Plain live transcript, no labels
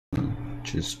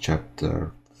which is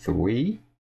chapter 3.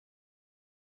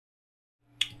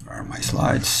 Where are my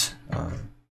slides?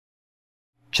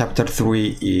 Chapter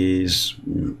 3 is,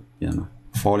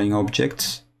 falling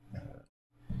objects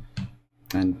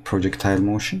and projectile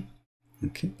motion.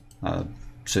 Okay,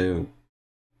 so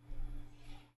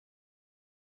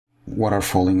what are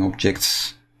falling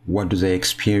objects? What do they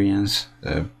experience?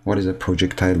 What is a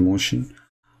projectile motion?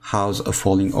 How's a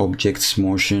falling object's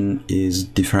motion is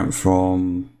different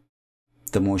from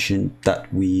the motion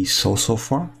that we saw so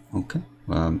far? Okay,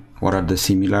 what are the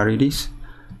similarities,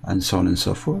 and so on and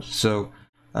so forth. So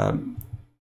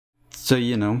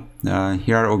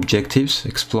here are objectives.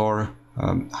 Explore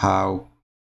how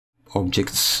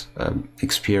objects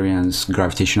experience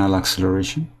gravitational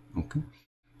acceleration. Okay,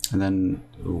 and then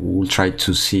we'll try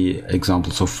to see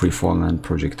examples of free fall and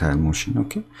projectile motion.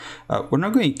 Okay, we're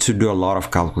not going to do a lot of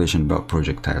calculation about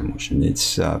projectile motion.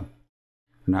 It's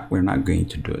we're not going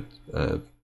to do it,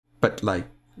 but like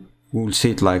we'll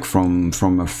see it like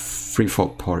from a free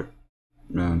fall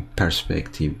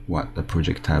perspective, what the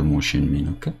projectile motion mean.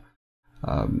 Okay,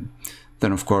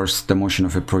 then of course the motion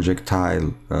of a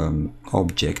projectile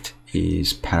object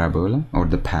is parabola, or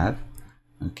the path.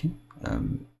 Okay,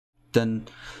 then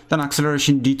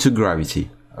acceleration due to gravity.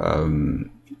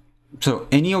 So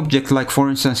any object, like for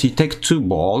instance, you take two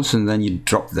balls and then you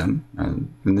drop them,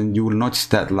 and then you will notice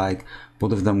that like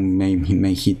both of them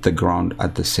may hit the ground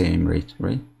at the same rate,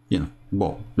 right?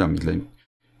 Ball. I mean, like,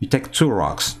 you take two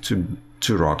rocks,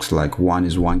 like one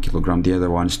is 1 kilogram, the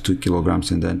other one is 2 kilograms,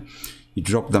 and then you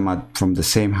drop them from the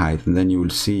same height, and then you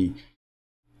will see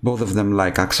both of them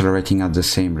like accelerating at the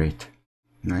same rate,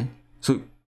 right? So,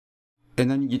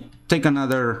 and then you take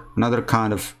another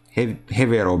kind of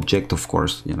heavier object, of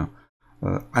course,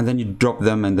 and then you drop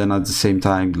them, and then at the same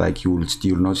time, like you'll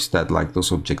notice that like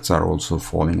those objects are also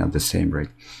falling at the same rate.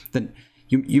 Then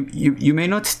you may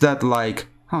notice that like,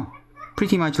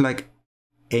 pretty much like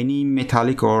any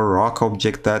metallic or rock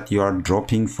object that you are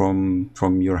dropping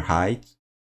from your height,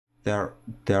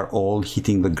 they're all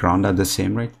hitting the ground at the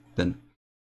same rate. Then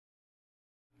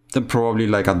probably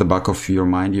like at the back of your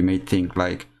mind you may think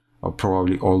like,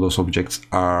 probably all those objects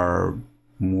are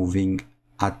moving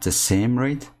at the same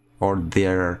rate, or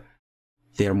their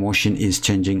motion is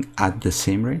changing at the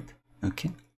same rate.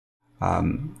 Okay,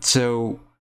 so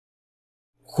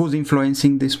who's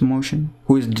influencing this motion?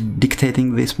 Who is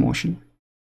dictating this motion?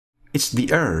 It's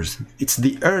the Earth. It's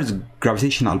the Earth's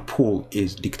gravitational pull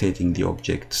is dictating the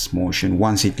object's motion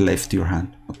once it left your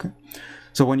hand. Okay,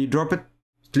 so when you drop it,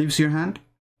 it leaves your hand,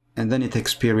 and then it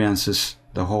experiences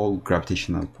the whole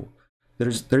gravitational pull.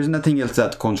 There's nothing else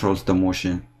that controls the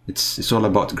motion. It's all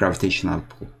about gravitational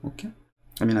pull. Okay,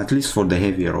 I mean, at least for the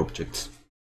heavier objects.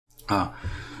 And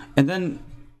then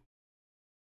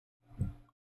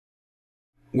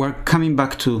we're coming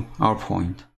back to our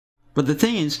point. But the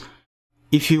thing is,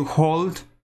 if you hold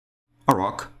a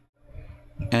rock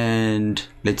and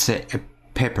let's say a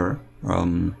paper,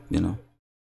 and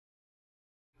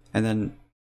then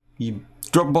you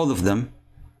drop both of them,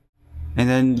 and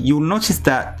then you'll notice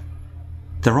that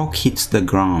the rock hits the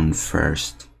ground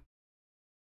first.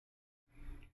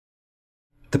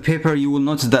 The paper, you will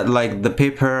notice that like the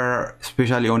paper,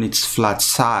 especially on its flat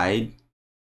side,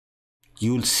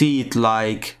 you'll see it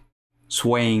like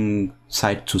swaying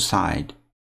side to side,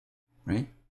 right?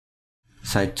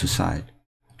 Side to side,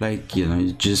 like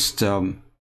you just you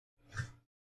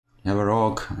have a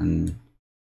rock, and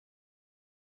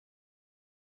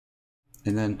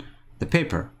then the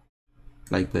paper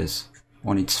like this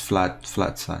on its flat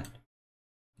side.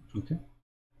 Okay,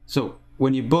 so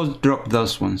when you both drop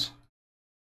those ones,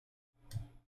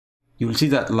 you will see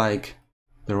that like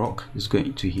the rock is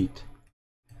going to hit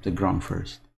the ground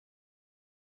first.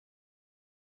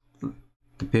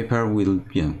 The paper will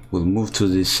move to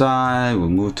this side, will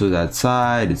move to that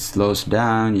side. It slows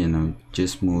down,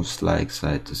 just moves like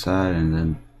side to side, and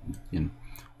then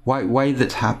why is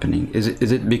that happening? Is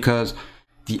it because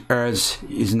the Earth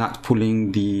is not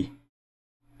pulling the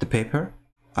paper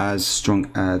as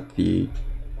strong as the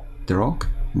rock,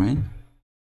 right?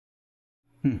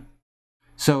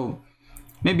 So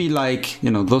maybe like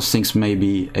those things may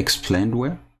be explained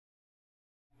well.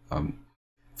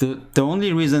 The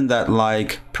only reason that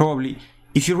like probably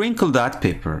if you wrinkle that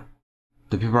paper,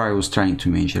 the paper I was trying to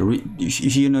measure,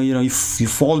 if you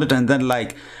fold it and then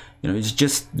like it's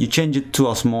just you change it to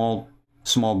a small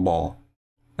ball,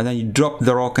 and then you drop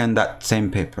the rock and that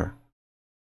same paper,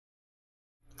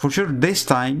 for sure this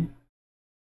time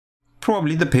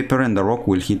probably the paper and the rock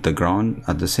will hit the ground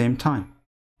at the same time.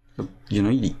 You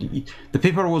know, the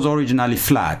paper was originally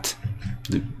flat.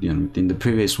 You know, in the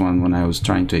previous one when I was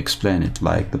trying to explain it,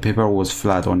 like the paper was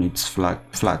flat on its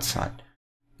flat side,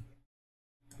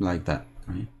 like that,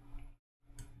 right?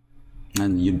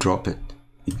 And you drop it,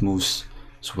 it moves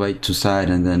sway to side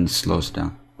and then slows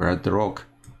down. Whereas the rock,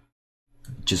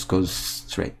 it just goes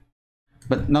straight.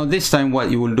 But now this time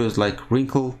what you will do is like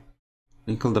wrinkle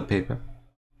the paper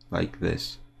like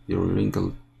this. You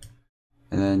wrinkle,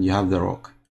 and then you have the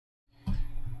rock.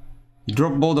 You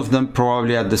drop both of them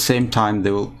probably at the same time,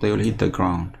 they will hit the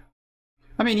ground.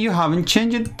 I mean, you haven't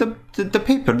changed the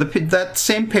paper. That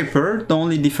same paper, the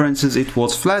only difference is it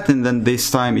was flat and then this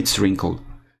time it's wrinkled.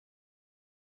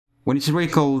 When it's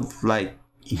wrinkled, like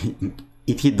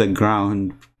it hit the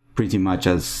ground pretty much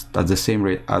at the same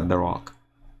rate as the rock.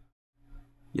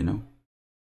 You know?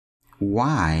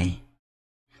 Why?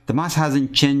 The mass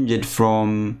hasn't changed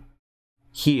from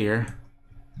here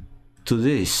to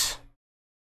this.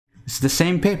 It's the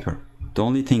same paper. The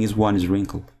only thing is one is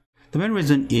wrinkled. The main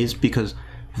reason is because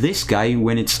this guy,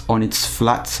 when it's on its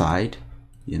flat side,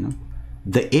 you know,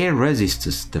 the air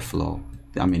resists the flow.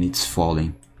 I mean, it's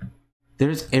falling. There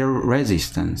is air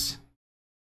resistance.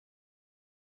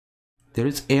 There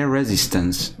is air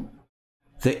resistance.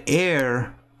 The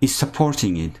air is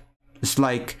supporting it. It's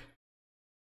like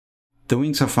the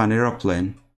wings of an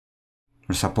aeroplane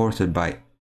are supported by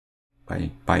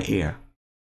air.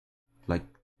 Like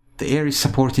the air is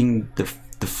supporting the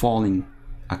falling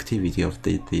activity of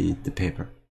the paper.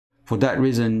 For that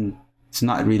reason, it's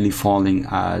not really falling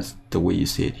as the way you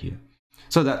see it here.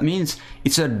 So that means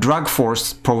it's a drag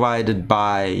force provided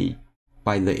by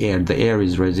the air. The air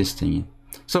is resisting it.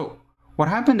 So what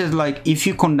happened is, like, if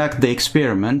you conduct the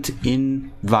experiment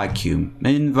in vacuum,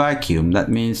 that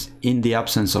means in the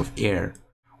absence of air,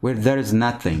 where there is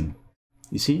nothing.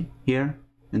 You see here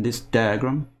in this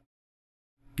diagram,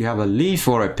 you have a leaf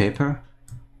or a paper,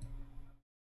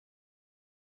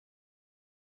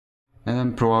 and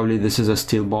then probably this is a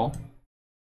steel ball.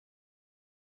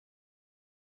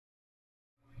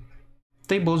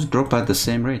 They both drop at the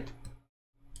same rate.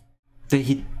 They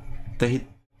hit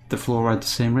the floor at the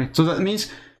same rate. So that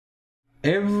means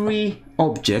every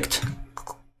object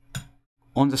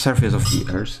on the surface of the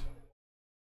Earth,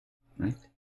 right,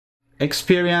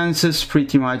 experiences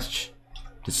pretty much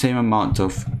the same amount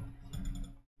of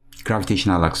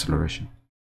gravitational acceleration.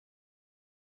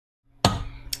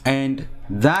 And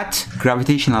that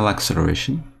gravitational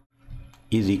acceleration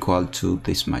is equal to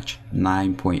this much,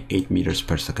 9.8 meters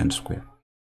per second squared,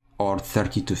 or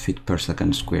 32 feet per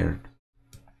second squared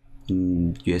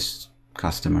in US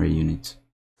customary units.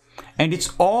 And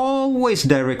it's always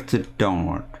directed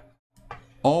downward.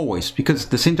 Always, because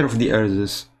the center of the Earth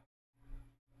is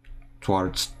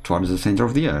towards the center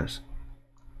of the Earth.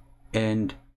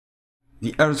 And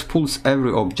the Earth pulls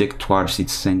every object towards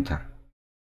its center.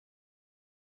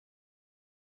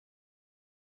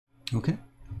 Okay?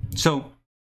 So,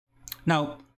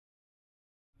 now,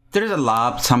 there is a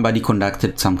lab, somebody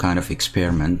conducted some kind of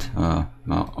experiment.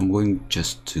 Now I'm going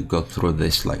just to go through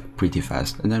this like pretty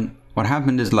fast. And then what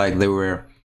happened is, like, they were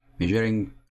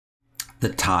measuring the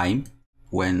time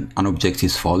when an object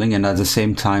is falling, and at the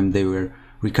same time they were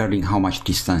recording how much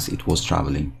distance it was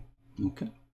traveling. Okay.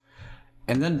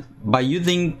 And then by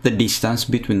using the distance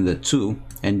between the two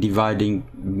and dividing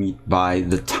it by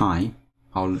the time,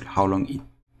 how long it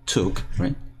took,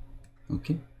 right?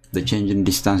 Okay. The change in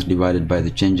distance divided by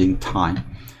the change in time,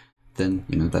 then,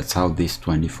 you know, that's how this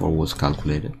 24 was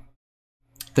calculated.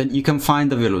 Then you can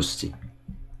find the velocity.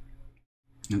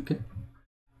 Okay.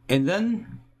 And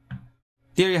then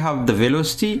there you have the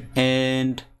velocity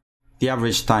and the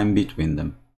average time between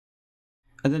them.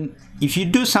 And then if you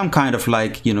do some kind of,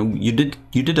 like, you know, you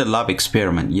did a lab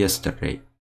experiment yesterday.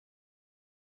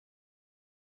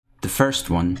 The first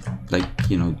one, like,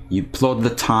 you know, you plot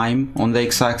the time on the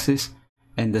x-axis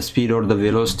and the speed or the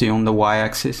velocity on the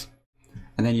y-axis,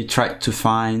 and then you try to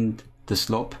find the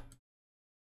slope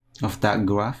of that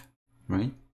graph,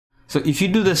 right? So if you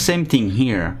do the same thing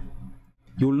here,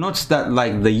 you will notice that,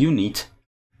 like, the unit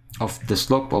of the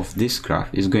slope of this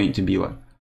graph is going to be what?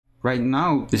 Right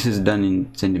now this is done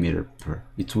in centimeter per,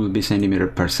 it will be centimeter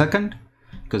per second,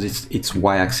 because its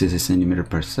y-axis is centimeter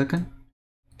per second.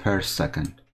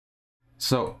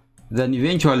 So then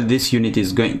eventually this unit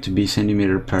is going to be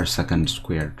centimeter per second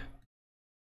squared.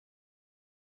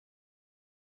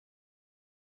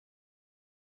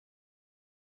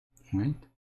 Right?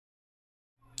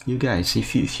 You guys,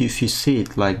 if you see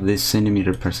it like this,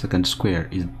 centimeter per second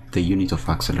squared is the unit of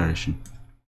acceleration.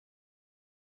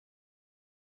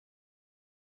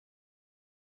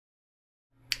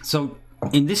 So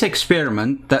in this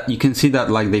experiment, that you can see that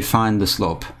like they find the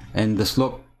slope, and the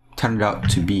slope turned out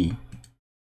to be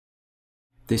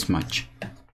this much.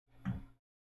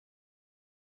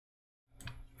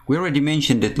 We already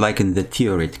mentioned it like in the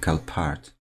theoretical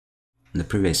part in the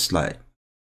previous slide,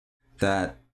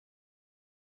 that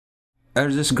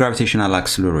Earth's gravitational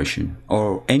acceleration,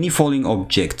 or any falling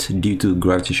object due to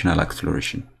gravitational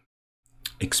acceleration,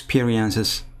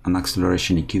 experiences an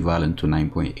acceleration equivalent to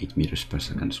 9.8 meters per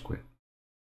second squared.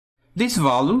 This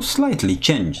value slightly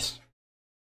changes.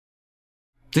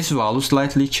 This value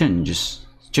slightly changes.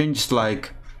 Changes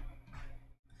like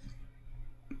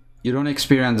you don't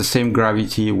experience the same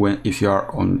gravity when if you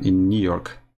are in New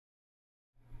York,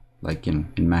 like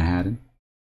in Manhattan.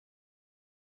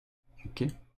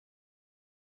 Okay.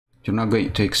 You're not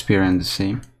going to experience the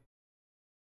same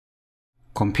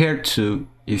compared to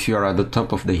if you are at the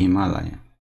top of the Himalaya.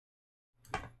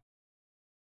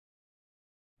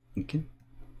 Okay,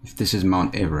 if this is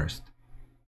Mount Everest.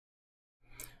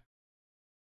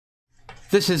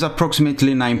 This is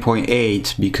approximately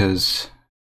 9.8 because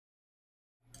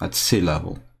at sea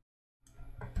level,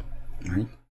 right?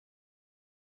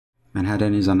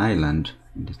 Manhattan is an island.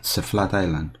 It's a flat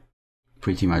island,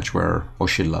 pretty much where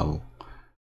ocean level.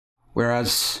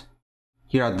 Whereas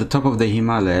here at the top of the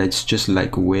Himalaya, it's just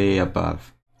like way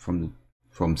above from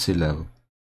sea level.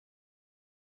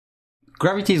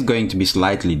 Gravity is going to be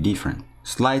slightly different,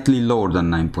 slightly lower than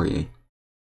 9.8.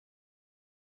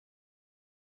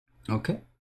 Okay,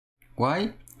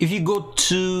 why? If you go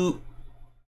too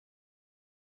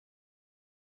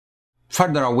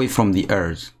further away from the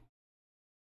Earth,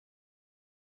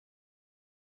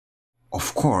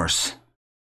 of course,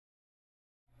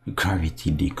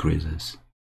 gravity decreases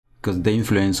because the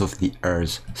influence of the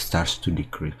Earth starts to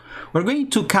decrease. We're going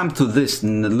to come to this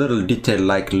in a little detail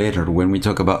like later when we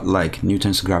talk about like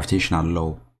Newton's gravitational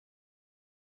law.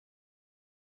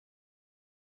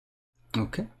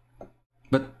 Okay,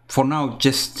 but for now,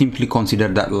 just simply consider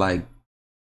that like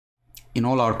in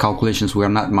all our calculations, we are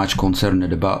not much concerned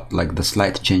about like the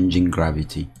slight change in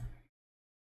gravity.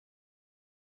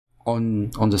 On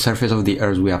the surface of the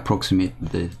Earth, we approximate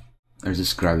the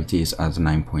Earth's gravity is as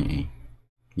 9.8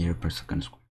 meters per second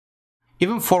squared.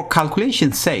 Even for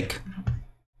calculation's sake,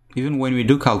 even when we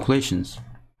do calculations,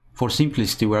 for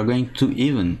simplicity, we are going to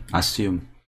even assume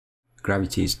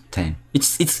gravity is 10.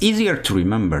 It's easier to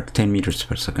remember 10 meters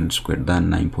per second squared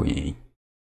than 9.8.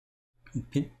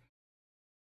 Okay.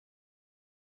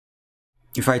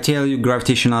 If I tell you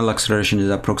gravitational acceleration is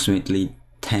approximately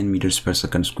 10 meters per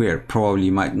second squared, probably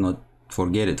you might not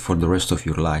forget it for the rest of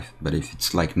your life. But if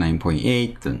it's like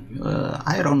 9.8, then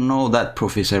I don't know, that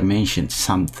professor mentioned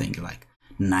something like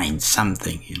 9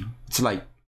 something, you know. It's like,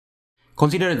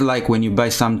 consider it like when you buy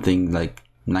something like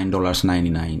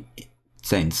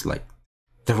 $9.99, like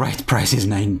the right price is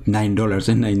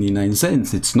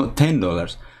 $9.99. It's not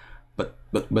 $10. But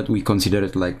we consider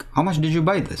it like, how much did you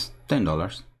buy this?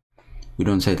 $10. We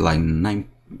don't say it like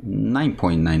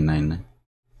 $9.999.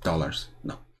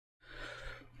 No.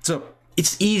 So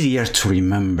it's easier to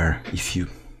remember if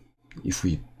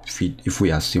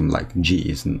we assume like g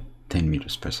is 10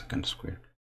 meters per second squared.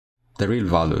 The real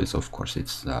value is, of course,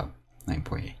 it's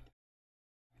 9.8.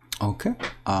 Okay.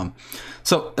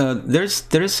 So there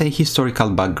is a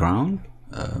historical background.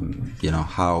 You know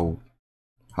how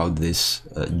this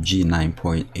g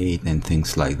 9.8 and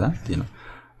things like that. You know.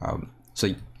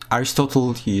 So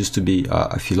Aristotle, he used to be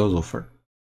a philosopher,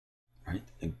 right?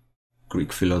 A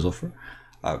Greek philosopher.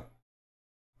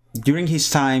 During his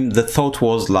time, the thought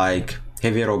was like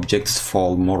heavier objects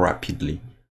fall more rapidly.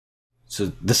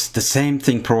 So the same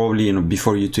thing probably, you know,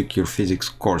 before you took your physics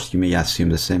course, you may assume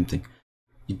the same thing.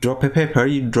 You drop a paper,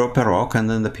 you drop a rock, and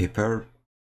then the paper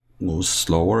moves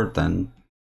slower than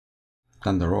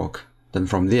the rock. Then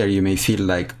from there, you may feel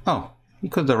like, oh,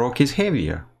 because the rock is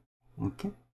heavier.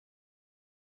 Okay.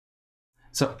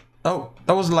 So, oh,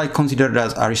 that was like considered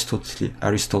as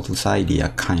Aristotle's idea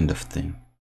kind of thing.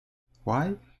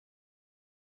 Why?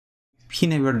 He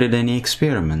never did any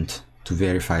experiment to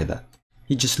verify that.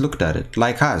 He just looked at it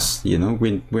like us, you know,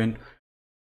 when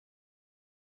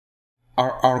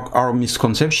our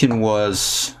misconception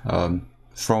was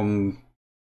from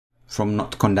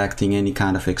not conducting any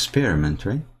kind of experiment,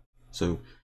 right? So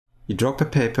you drop a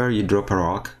paper, you drop a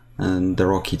rock, and the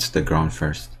rock hits the ground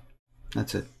first.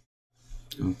 That's it.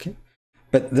 Okay.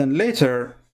 But then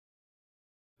later,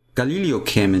 Galileo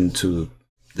came into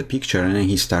the picture, and then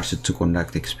he started to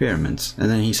conduct experiments. And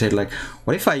then he said, like,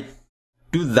 what if I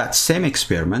do that same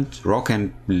experiment, rock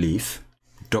and leaf,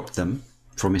 drop them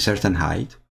from a certain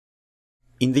height,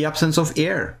 in the absence of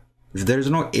air? If there is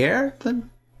no air, then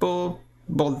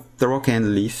both the rock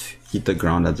and leaf hit the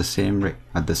ground at the same rate,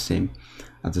 at the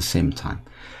same time.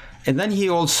 And then he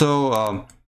also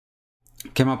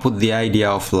came up with the idea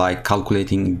of like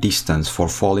calculating distance for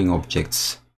falling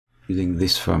objects using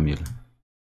this formula.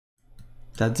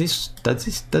 Does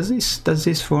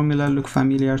this formula look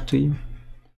familiar to you?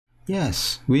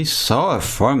 Yes, we saw a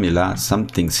formula,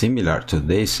 something similar to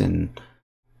this in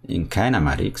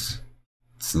kinematics.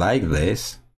 It's like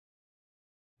this: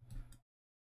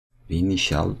 V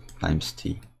initial times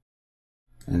t,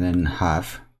 and then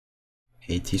half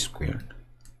at squared.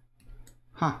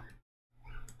 Huh.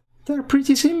 They're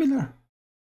pretty similar.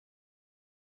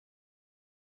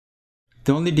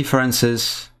 The only difference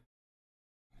is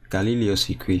Galileo's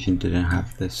equation didn't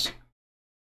have this.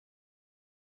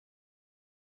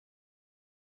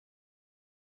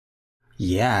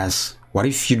 Yes, what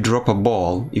if you drop a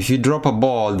ball? If you drop a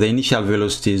ball, the initial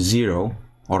velocity is 0,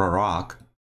 or a rock.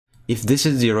 If this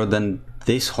is 0, then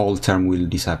this whole term will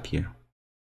disappear.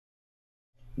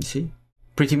 You see?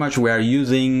 Pretty much we are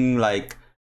using like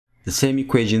the same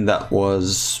equation that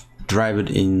was derived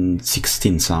in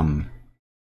 16 sum,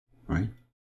 right?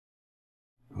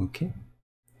 Okay,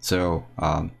 so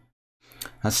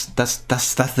that's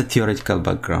the theoretical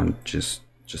background. Just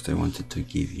I wanted to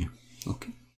give you.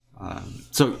 Okay,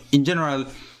 so in general,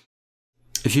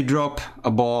 if you drop a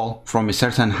ball from a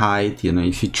certain height, you know,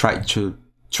 if you try to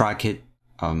track it,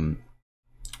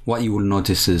 what you will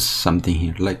notice is something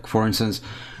here. Like for instance,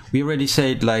 we already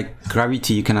said like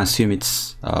gravity, you can assume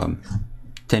it's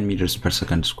 10 meters per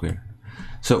second square.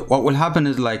 So what will happen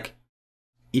is like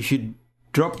if you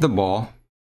drop the ball,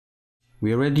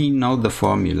 we already know the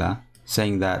formula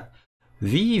saying that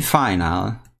V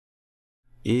final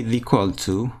is equal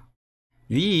to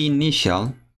V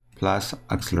initial plus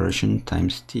acceleration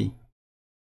times t.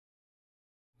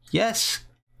 Yes,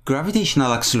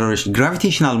 gravitational acceleration,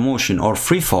 gravitational motion, or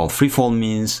free fall. Free fall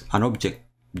means an object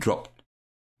dropped,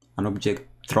 an object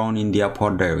thrown in the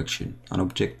upward direction, an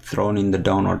object thrown in the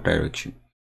downward direction.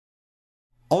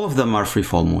 All of them are free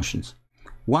fall motions.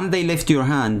 When they left your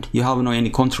hand, you have no any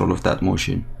control of that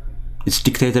motion. It's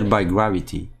dictated by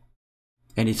gravity,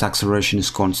 and its acceleration is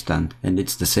constant, and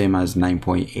it's the same as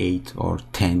 9.8 or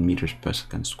 10 meters per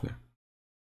second square.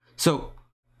 So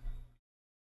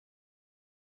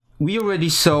we already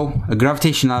saw a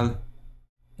gravitational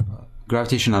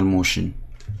motion.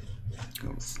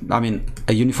 I mean,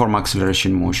 a uniform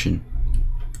acceleration motion.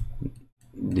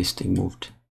 This thing moved,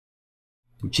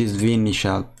 which is V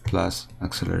initial plus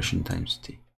acceleration times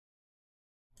t.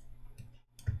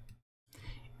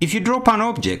 If you drop an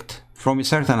object from a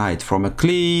certain height, from a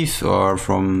cliff or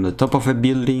from the top of a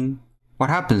building, what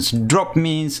happens? Drop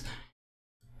means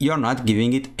you're not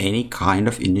giving it any kind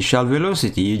of initial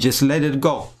velocity. You just let it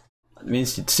go. That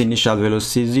means its initial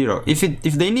velocity is 0. If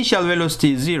the initial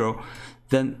velocity is 0,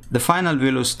 then the final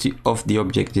velocity of the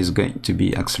object is going to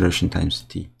be acceleration times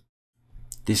t.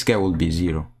 This guy will be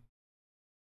 0.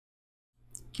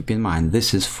 Keep in mind,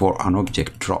 this is for an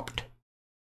object dropped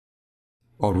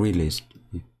or released.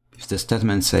 If the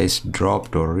statement says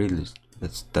dropped or released,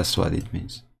 that's what it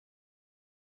means.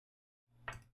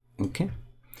 Okay.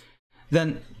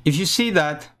 Then if you see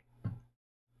that,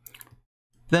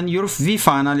 then your V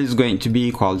final is going to be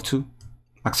equal to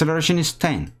acceleration is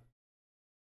 10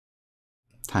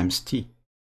 times t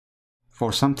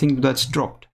for something that's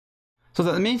dropped. So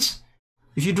that means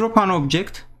if you drop an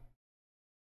object,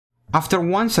 after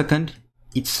 1 second,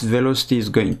 its velocity is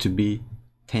going to be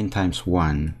 10 times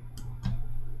 1.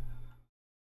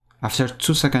 After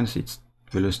 2 seconds, its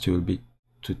velocity will be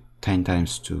 10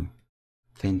 times 2,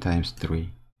 10 times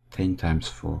 3, 10 times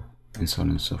 4, and so on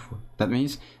and so forth. That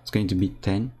means it's going to be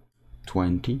 10,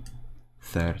 20,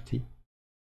 30,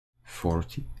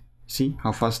 40. See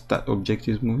how fast that object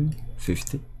is moving?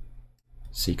 50,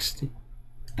 60,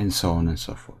 and so on and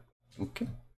so forth. Okay.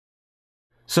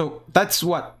 So that's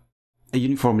what a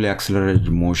uniformly accelerated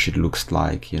motion looks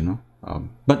like, you know.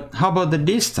 But how about the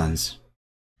distance?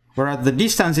 Whereas the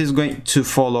distance is going to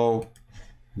follow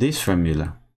this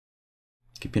formula.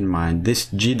 Keep in mind, this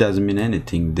g doesn't mean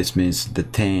anything. This means the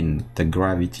 10, the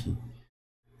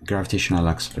gravitational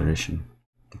acceleration.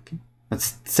 Okay,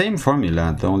 that's the same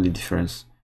formula. The only difference,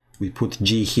 we put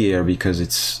g here because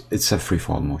it's a free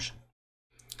fall motion.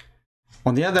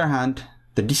 On the other hand,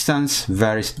 the distance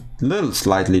varies a little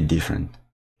slightly different.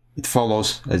 It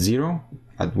follows a 0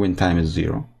 at when time is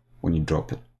 0 when you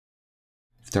drop it.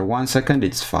 After 1 second,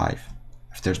 it's 5.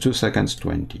 After 2 seconds,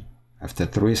 20. After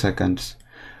 3 seconds,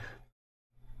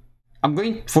 I'm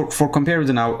going for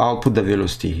comparison. I'll put the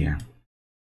velocity here.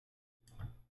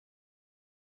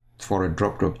 for a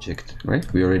dropped object, right?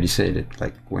 We already said it.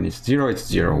 Like when it's 0, it's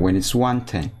 0. When it's 1,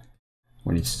 10.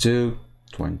 When it's 2,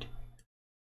 20.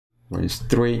 When it's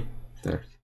 3, 30.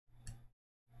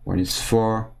 When it's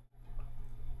 4,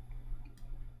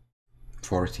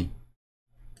 40.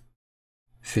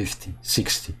 50,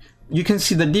 60. You can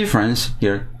see the difference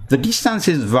here. The distance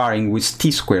is varying with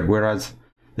t squared, whereas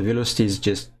the velocity is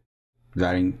just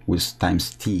varying with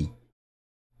times t.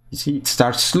 You see, it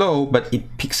starts slow, but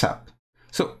it picks up.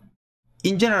 So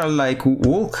in general, like,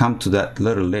 we'll come to that a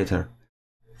little later.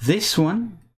 This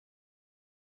one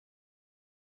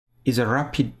is a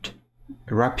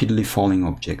rapidly falling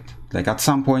object. Like at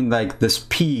some point, like the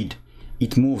speed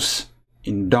it moves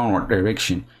in downward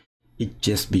direction, it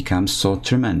just becomes so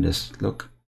tremendous. Look,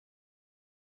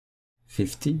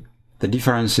 50. The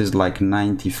difference is like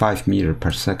 95 meters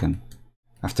per second.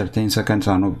 After 10 seconds,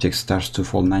 an object starts to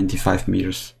fall 95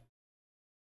 meters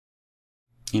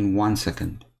in 1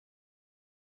 second.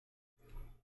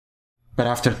 But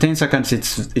after 10 seconds,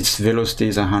 its velocity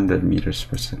is 100 meters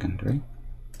per second, right?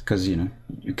 Because, you know,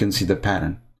 you can see the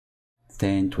pattern.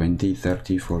 10, 20,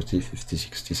 30, 40, 50,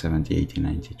 60, 70, 80,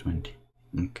 90, 20.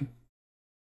 Okay.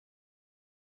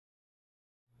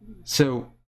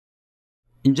 So,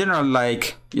 in general,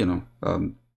 like, you know,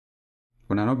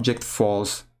 when an object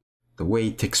falls, the way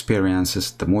it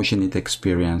experiences, the motion it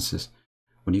experiences,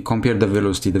 when you compare the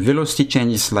velocity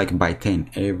changes like by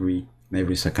 10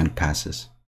 every second passes.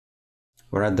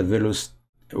 Whereas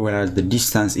the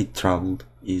distance it traveled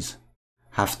is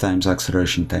half times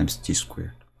acceleration times t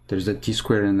squared. There's a t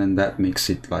squared, and then that makes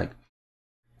it like,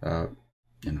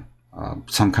 you know,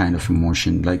 some kind of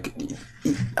motion. Like,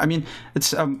 I mean,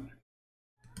 it's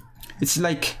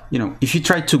like, you know, if you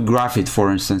try to graph it,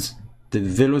 for instance, the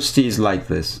velocity is like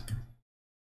this.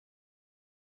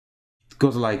 It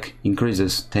goes like,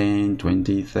 increases 10,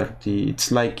 20, 30.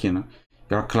 It's like, you know,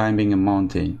 you're climbing a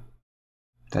mountain.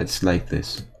 That's like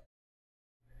this.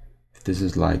 If this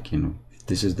is like, you know, if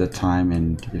this is the time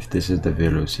and if this is the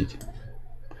velocity.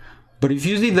 But if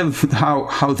you see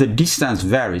how the distance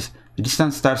varies, the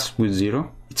distance starts with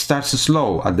 0. It starts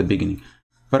slow at the beginning.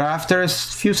 But after a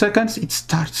few seconds, it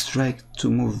starts like to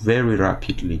move very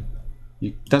rapidly.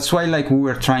 That's why, like, we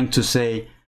were trying to say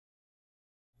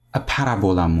a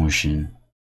parabola motion.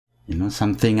 You know,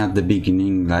 something at the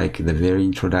beginning, like the very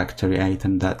introductory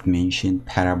item that mentioned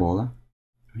parabola.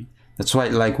 That's why,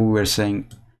 like, we were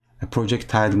saying a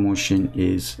projectile motion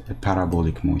is a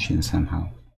parabolic motion somehow.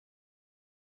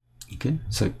 Okay,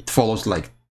 so it follows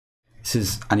like, this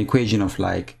is an equation of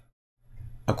like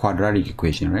a quadratic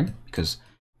equation, right? Because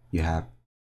you have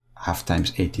half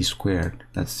times at squared.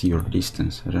 That's your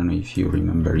distance. I don't know if you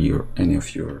remember any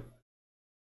of your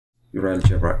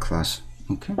algebra class.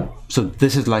 Okay, so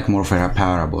this is like more for a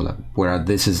parabola, whereas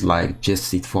this is like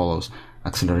just, it follows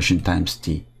acceleration times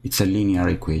t. It's a linear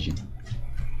equation.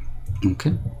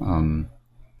 Okay,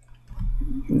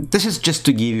 this is just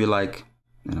to give you, like,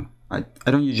 you know, I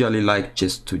don't usually like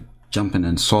just to jump in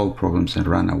and solve problems and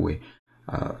run away.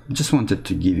 Just wanted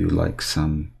to give you like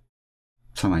some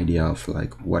idea of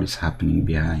like what is happening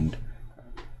behind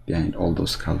all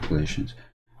those calculations.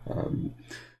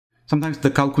 Sometimes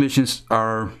the calculations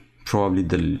are probably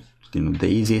the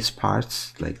easiest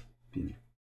parts. Like, you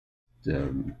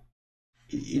know,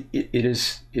 it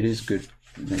is good.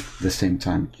 Like, at the same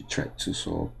time, you try to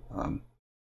solve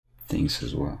things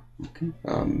as well. Okay.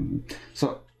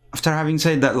 So after having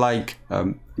said that, like,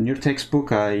 in your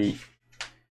textbook, I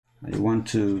want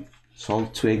to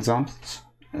solve 2 examples.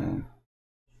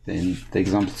 Then the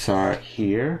examples are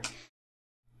here.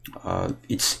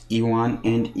 It's E1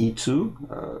 and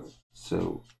E2.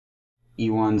 So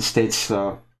E1 states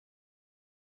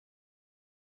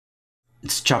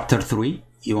it's chapter 3,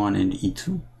 E1 and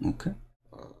E2. Okay.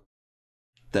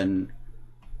 Then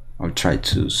I'll try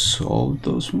to solve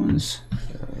those ones.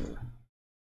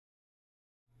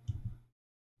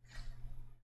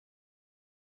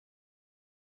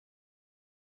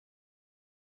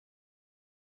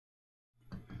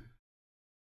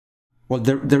 Well,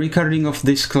 the recording of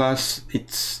this class,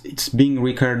 it's being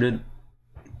recorded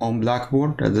on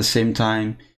Blackboard. At the same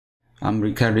time, I'm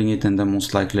recording it, and then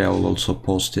most likely I will also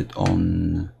post it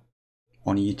on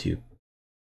YouTube.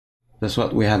 That's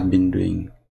what we have been doing.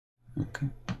 Okay.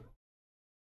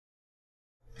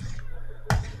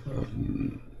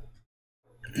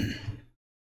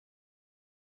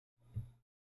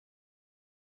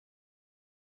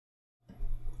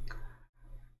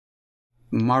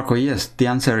 Marco, yes, the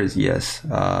answer is yes.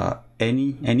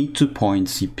 Any 2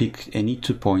 points, you pick any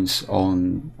 2 points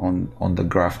on the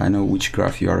graph. I know which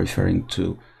graph you are referring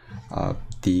to.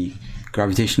 The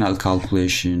gravitational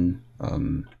calculation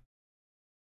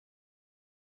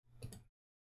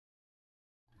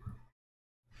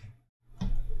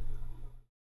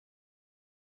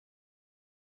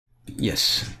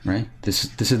Yes, right. This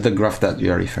is the graph that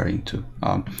you are referring to.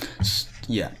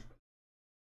 Yeah.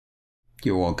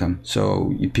 You're welcome.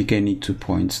 So you pick any 2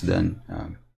 points, then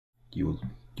you'll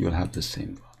have the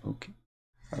same value. Okay.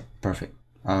 Perfect.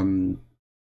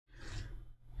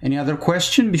 Any other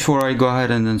question before I go ahead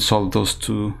and then solve those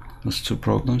two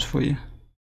problems for you?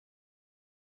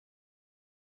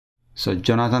 So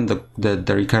Jonathan,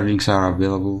 the recordings are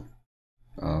available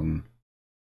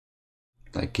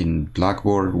like in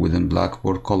Blackboard, within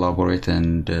Blackboard Collaborate,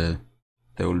 and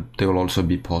they will also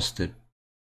be posted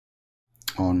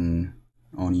on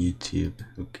YouTube.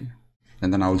 Okay,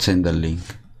 and then I will send the link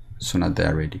as soon as they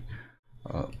are ready.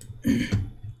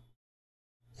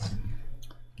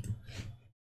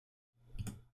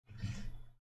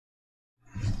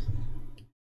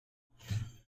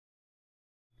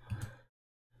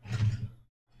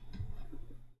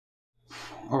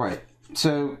 All right,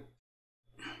 so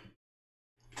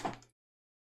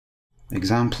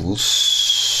examples.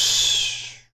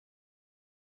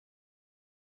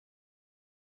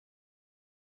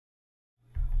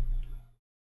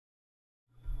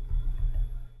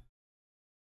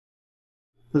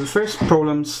 The first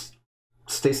problem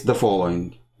states the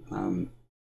following.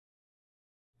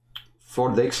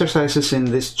 For the exercises in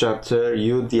this chapter,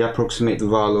 use the approximate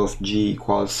value of g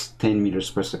equals 10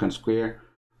 meters per second square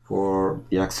for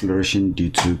the acceleration due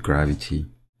to gravity.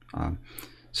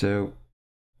 So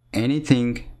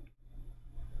anything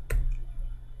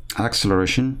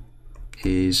acceleration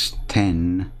is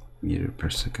 10 meters per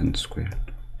second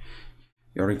squared.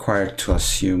 You're required to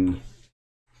assume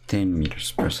 10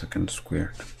 meters per second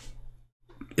squared.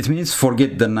 It means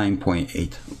forget the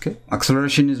 9.8. Okay,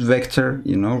 acceleration is vector.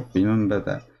 You know, remember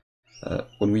that.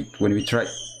 When we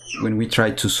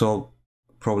try to solve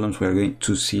problems, we are going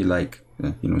to see like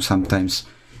sometimes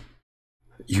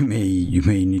you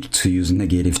may need to use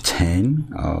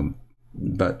 -10.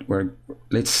 But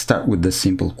let's start with the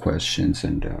simple questions,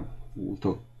 and we'll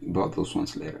talk about those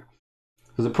ones later.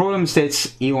 So the problem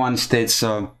states E1 states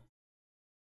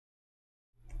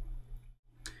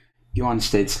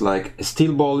like a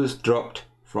steel ball is dropped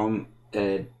from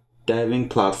a diving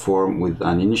platform with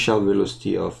an initial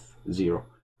velocity of 0.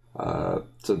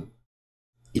 So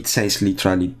it says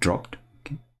literally dropped.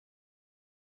 Okay.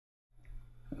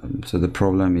 So the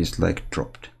problem is like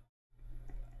dropped.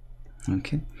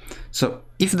 Okay. So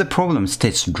if the problem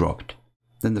states dropped,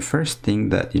 then the first thing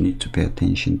that you need to pay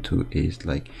attention to is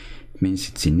like it means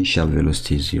its initial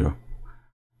velocity is 0.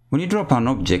 When you drop an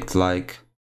object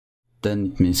then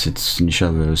it means its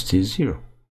initial velocity is 0.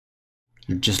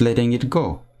 You're just letting it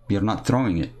go. You're not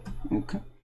throwing it. Okay.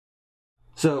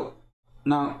 So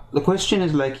now the question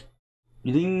is like,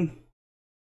 using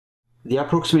the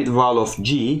approximate value of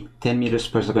g, 10 meters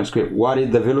per second squared, what is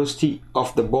the velocity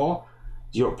of the ball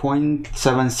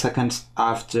 0.7 seconds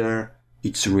after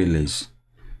its release?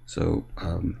 So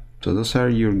those are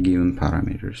your given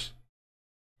parameters.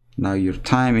 Now your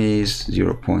time is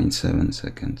 0.7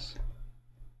 seconds.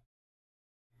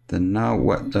 Then now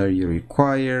what are you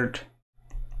required?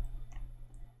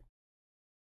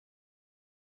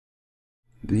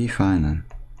 V final.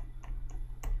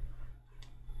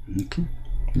 Okay,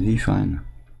 V final.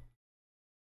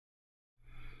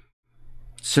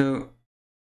 So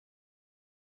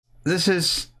this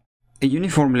is a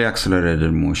uniformly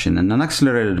accelerated motion, and an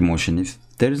accelerated motion, if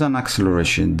there is an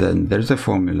acceleration, then there's a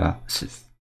formula,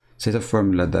 set of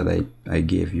formula that I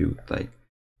gave you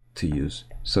to use.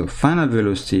 So final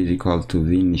velocity is equal to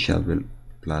v initial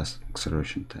plus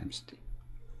acceleration times t.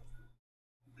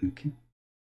 Okay.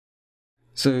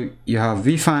 So you have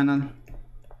v final,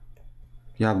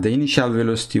 you have the initial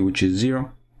velocity, which is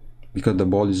 0 because the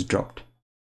ball is dropped,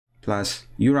 plus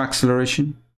your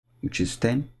acceleration, which is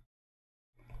 10,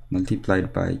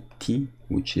 multiplied by t,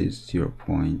 which is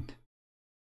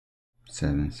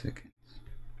 0.7 seconds.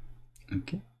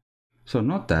 Okay. So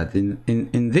note that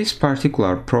in this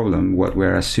particular problem, what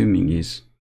we're assuming is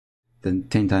then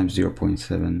 10 times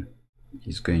 0.7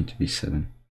 is going to be 7.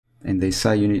 And the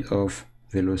SI unit of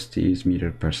velocity is meter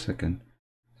per second.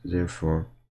 Therefore,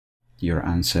 your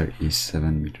answer is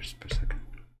 7 meters per second.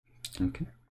 Okay.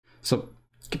 So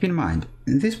keep in mind,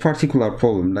 in this particular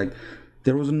problem,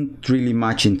 there wasn't really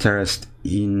much interest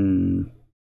in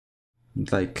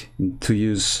to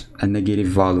use a negative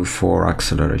value for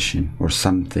acceleration or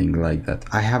something like that.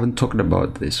 I haven't talked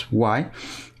about this. Why?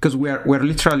 Because we're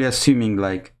literally assuming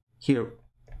here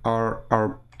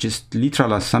our just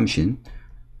literal assumption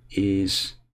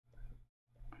is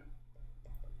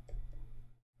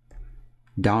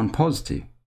down positive.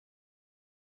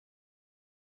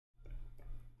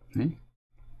 Okay?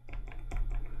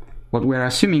 what we're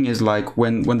assuming is like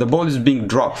when the ball is being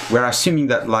dropped, we're assuming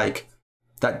that like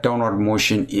that downward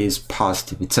motion is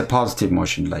positive. It's a positive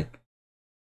motion, like,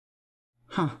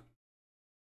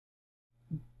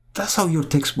 that's how your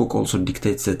textbook also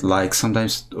dictates it. Like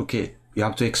sometimes, okay, you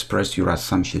have to express your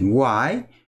assumption. Why?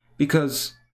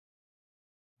 Because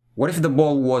what if the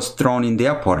ball was thrown in the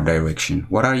upward direction?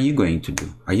 What are you going to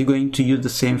do? Are you going to use the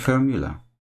same formula?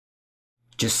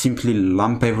 Just simply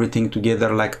lump everything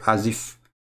together, like as if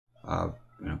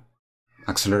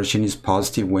acceleration is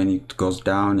positive when it goes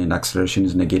down and acceleration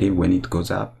is negative when it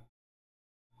goes up?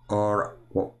 Or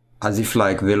as if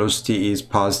like velocity is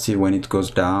positive when it goes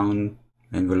down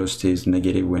and velocity is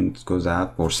negative when it goes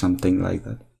up, or something like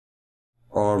that?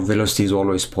 Or velocity is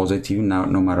always positive now,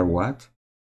 no matter what?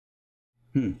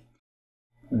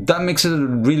 That makes it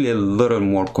really a little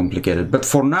more complicated. But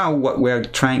for now, what we're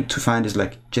trying to find is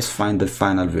like, just find the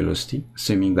final velocity,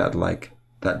 assuming that like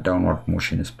that downward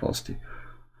motion is positive.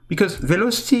 Because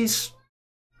velocity is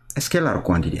a scalar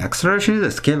quantity, acceleration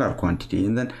is a scalar quantity,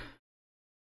 and then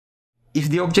if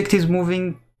the object is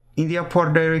moving in the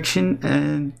upward direction,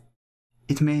 and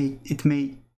it may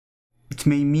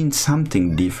mean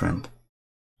something different.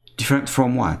 Different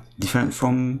from what? Different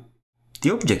from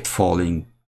the object falling.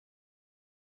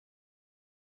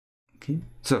 Okay,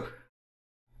 so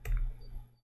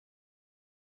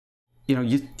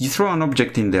you throw an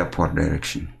object in the upward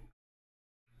direction,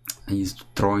 and he's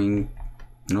throwing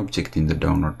an object in the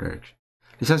downward direction.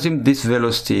 Let's assume this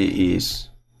velocity is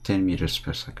 10 meters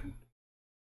per second.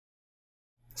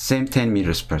 Same 10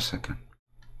 meters per second.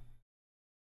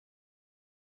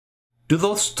 Do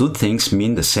those two things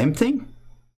mean the same thing?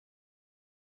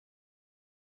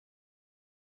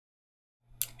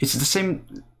 It's the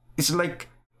same. It's like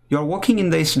you're walking in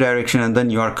this direction and then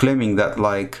you are claiming that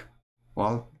like,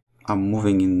 well, I'm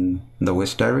moving in the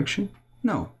west direction.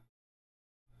 No,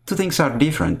 two things are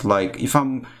different. Like if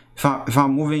I'm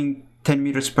moving 10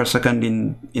 meters per second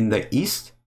in the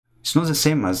east, it's not the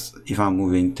same as if I'm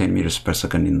moving 10 meters per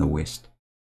second in the west,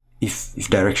 if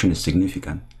direction is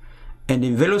significant. And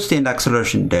in velocity and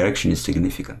acceleration, direction is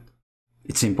significant.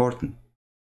 It's important.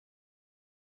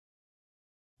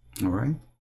 All right.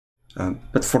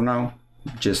 But for now,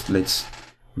 just we're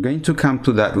going to come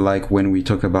to that, like when we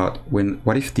talk about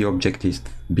what if the object is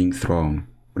being thrown?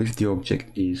 What if the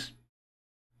object is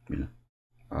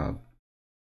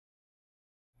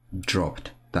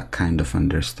dropped? That kind of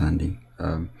understanding.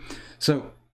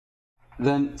 So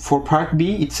then for part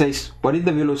B, it says, what is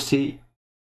the velocity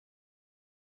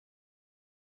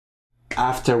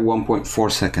after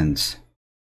 1.4 seconds?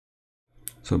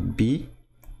 So B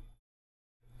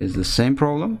is the same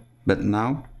problem, but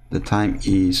now the time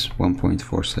is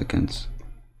 1.4 seconds.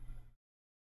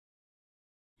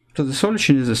 So the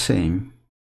solution is the same.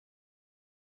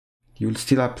 You will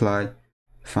still apply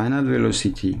final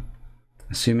velocity,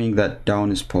 assuming that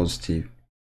down is positive,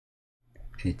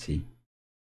 at.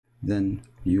 Then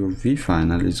your V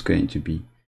final is going to be,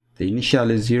 the initial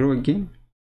is 0 again,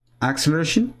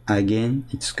 acceleration again,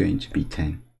 it's going to be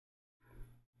 10.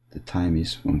 The time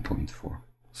is 1.4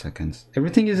 seconds.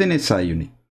 Everything is in SI unit,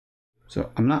 so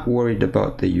I'm not worried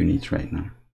about the unit right now.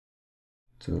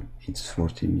 So it's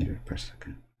 40 meters per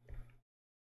second.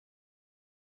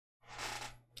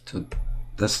 So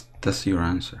that's your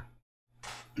answer.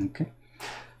 Okay,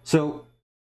 so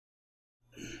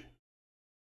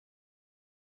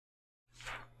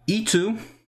E2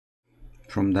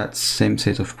 from that same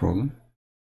set of problem,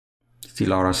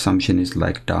 still our assumption is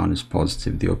like down is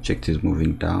positive, the object is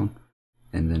moving down,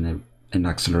 and then an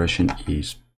acceleration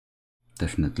is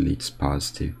definitely it's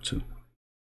positive too.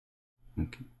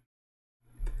 Okay,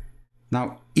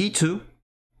 now E2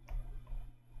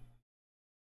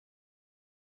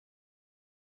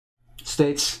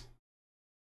 states,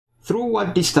 through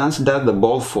what distance does the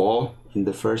ball fall in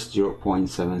the first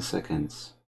 0.7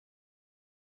 seconds?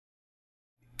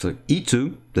 So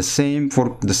E2, the same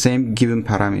for the same given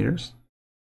parameters,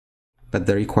 but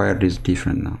the required is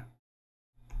different now.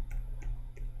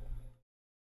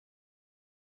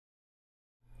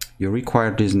 Your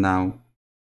required is now,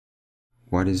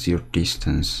 what is your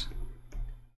distance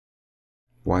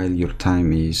while your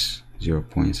time is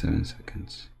 0.7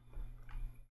 seconds?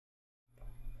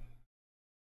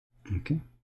 Okay,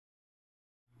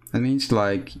 that means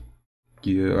like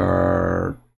you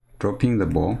are dropping the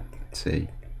ball, let's say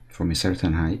from a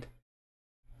certain height,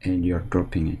 and you're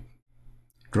dropping it.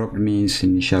 Drop means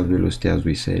initial velocity, as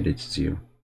we said, it's 0.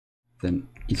 Then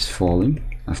it's falling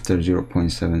after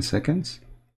 0.7 seconds.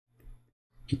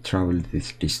 It traveled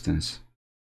this distance.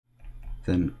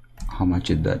 Then how much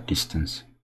is that distance?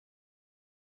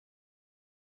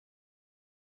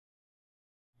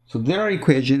 So there are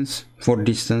equations for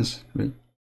distance, right?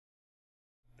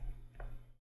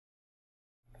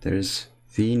 There is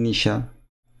v initial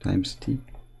times t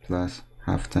plus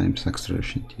half times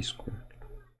acceleration t squared.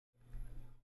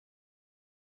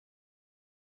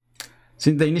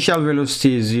 Since the initial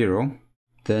velocity is 0,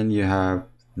 then you have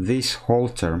this whole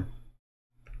term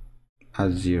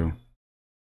as 0.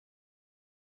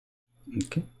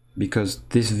 Okay, because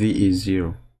this v is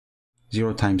 0.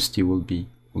 0 times t will be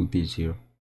 0.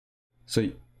 So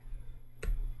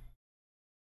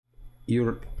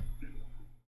your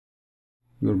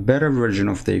better version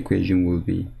of the equation will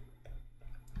be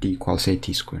d equals at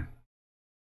squared.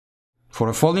 For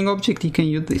a falling object, you can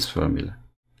use this formula.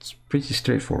 It's pretty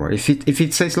straightforward. If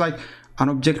it says like an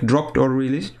object dropped or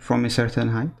released from a certain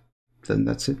height, then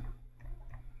that's it.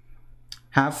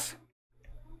 Half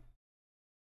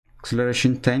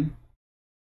acceleration 10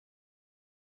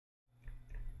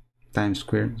 times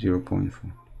squared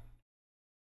 0.4.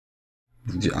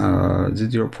 Is it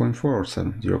 0.4 or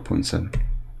 7? 0.7.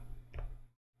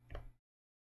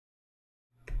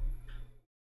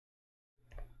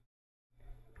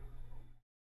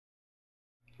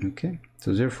 Okay,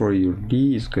 so therefore your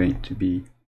d is going to be,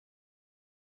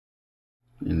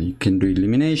 and you can do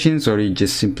eliminations or you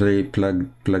just simply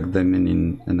plug them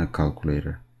in a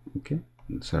calculator. Okay,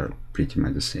 it's pretty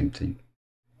much the same thing.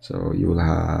 So you will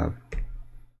have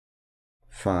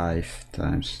 5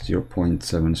 times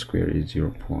 0.7 squared is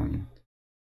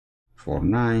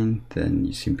 0.49. Then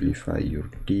you simplify your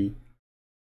d.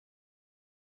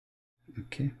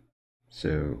 Okay,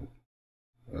 so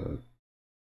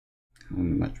how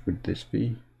much would this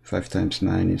be? 5 times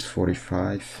 9 is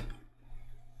 45.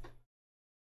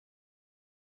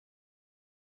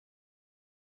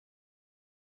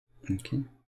 Okay,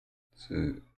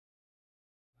 so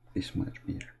this much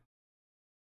meter.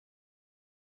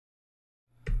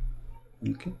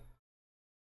 Okay,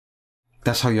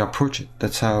 that's how you approach it.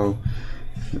 That's how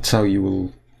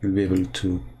you'll be able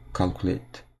to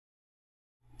calculate.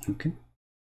 Okay.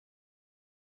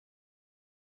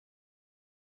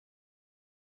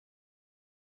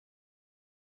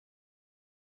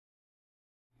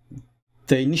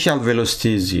 The initial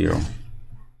velocity is 0.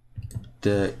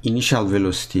 The initial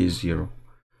velocity is 0.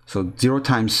 So 0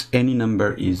 times any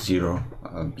number is 0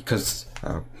 because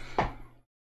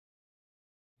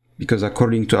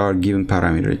according to our given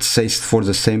parameter, it says for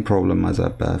the same problem as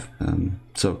above.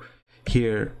 So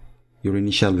here your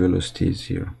initial velocity is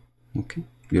 0. Okay,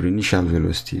 your initial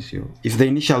velocity is 0. If the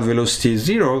initial velocity is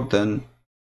 0, then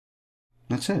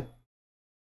that's it.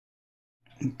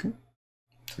 Okay,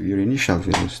 so your initial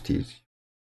velocity is 0.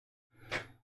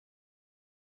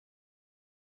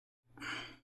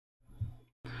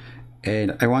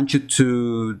 And I want you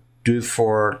to do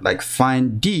for like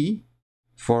find d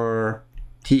for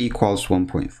t equals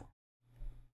 1.4.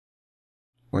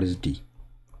 What is d?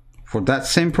 For that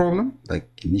same problem, like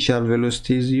initial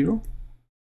velocity is 0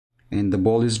 and the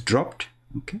ball is dropped.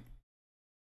 Okay,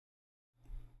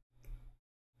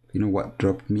 you know what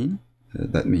dropped mean?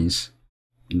 That means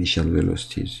initial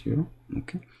velocity is 0.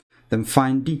 Okay, then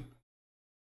find d.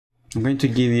 I'm going to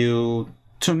give you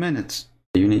 2 minutes.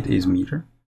 The unit is meter.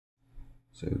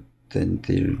 So then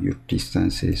your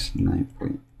distance is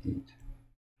 9.8.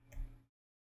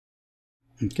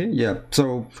 Okay, yeah,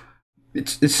 so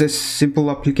it's a simple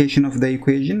application of the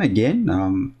equation again.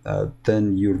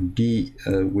 Then your d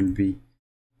will be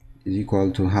is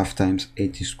equal to half times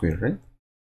at squared, right?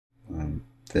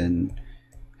 Then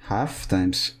half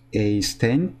times a is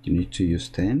 10, you need to use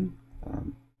 10,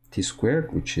 t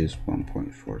squared, which is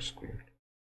 1.4 squared.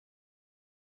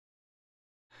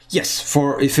 Yes,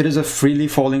 for if it is a freely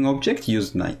falling object,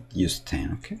 use 10.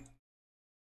 Okay.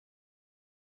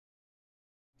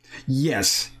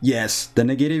 Yes, the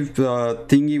negative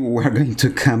thingy, we're going to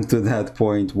come to that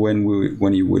point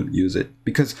when you will use it,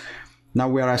 because now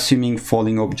we are assuming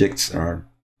falling objects are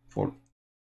fall.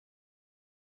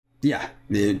 Yeah,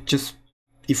 just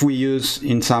if we use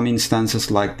in some instances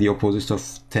like the opposite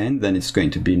of 10, then it's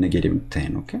going to be negative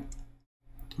 10. Okay.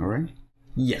 All right.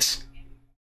 Yes.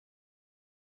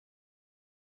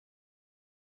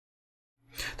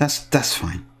 That's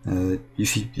fine.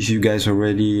 If you guys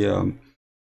already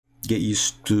get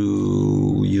used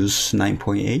to use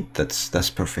 9.8, that's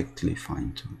perfectly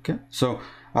fine too. Okay, so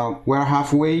we're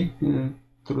halfway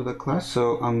through the class,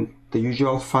 so the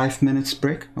usual 5 minutes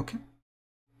break. Okay,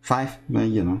 5.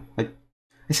 You know, I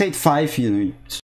said 5. You know,